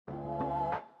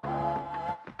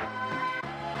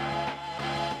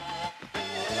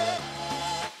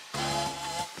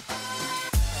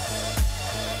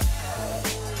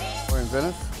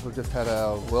Venice. We've just had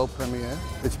our world premiere.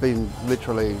 It's been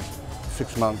literally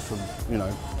 6 months of,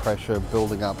 pressure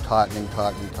building up, tightening.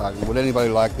 Would anybody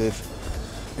like this?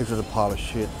 Is it a pile of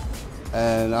shit?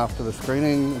 And after the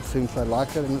screening, it seems they like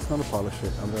it, and it's not a pile of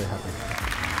shit. I'm very happy.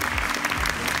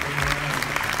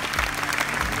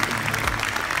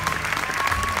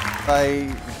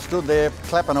 They stood there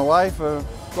clapping away for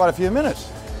quite a few minutes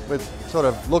with sort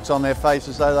of looks on their face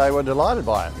as though they were delighted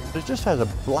by it. It just has a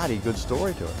bloody good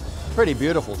story to it. Pretty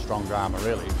beautiful, strong drama,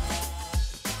 really.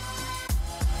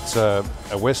 It's a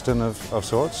Western of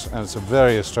sorts, and it's a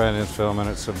very Australian film, and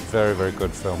it's a very, very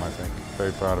good film, I think.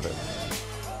 Very proud of it.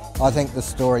 I think the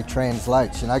story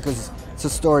translates, because it's a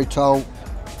story told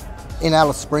in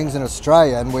Alice Springs in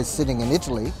Australia, and we're sitting in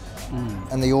Italy,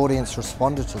 and the audience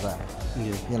responded to that.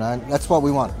 Yeah. That's what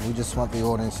we want. We just want the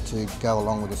audience to go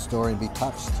along with the story and be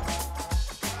touched.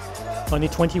 Only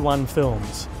 21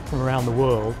 films from around the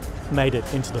world made it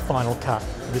into the final cut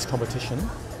of this competition,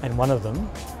 and one of them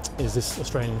is this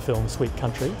Australian film, Sweet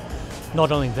Country.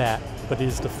 Not only that, but it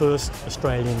is the first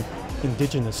Australian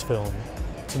Indigenous film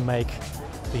to make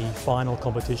the final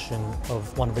competition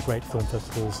of one of the great film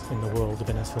festivals in the world, the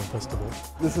Venice Film Festival.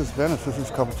 This is Venice, this is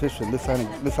competition, this ain't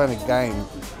a game.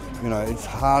 It's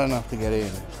hard enough to get in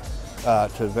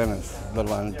to Venice, let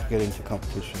alone to get into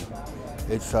competition.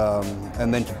 It's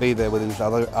and then to be there with these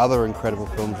other incredible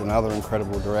films and other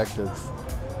incredible directors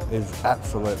is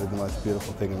absolutely the most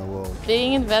beautiful thing in the world.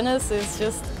 Being in Venice is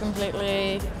just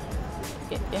completely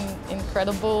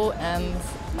incredible and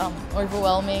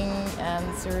overwhelming and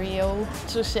surreal.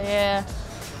 To share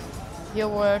your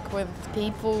work with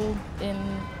people in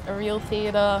a real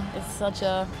theatre is such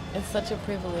a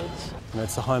privilege.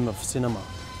 It's the home of cinema,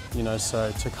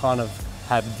 so to kind of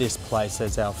have this place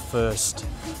as our first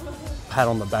pat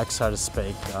on the back, so to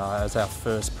speak, as our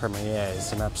first premiere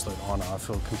is an absolute honour. I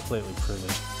feel completely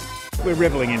privileged. We're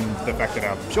revelling in the fact that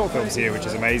our short film's here, which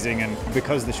is amazing, and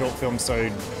because the short film's so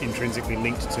intrinsically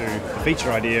linked to the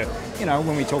feature idea,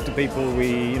 when we talk to people,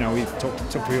 we talk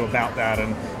to people about that,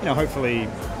 and hopefully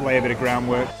lay a bit of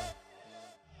groundwork.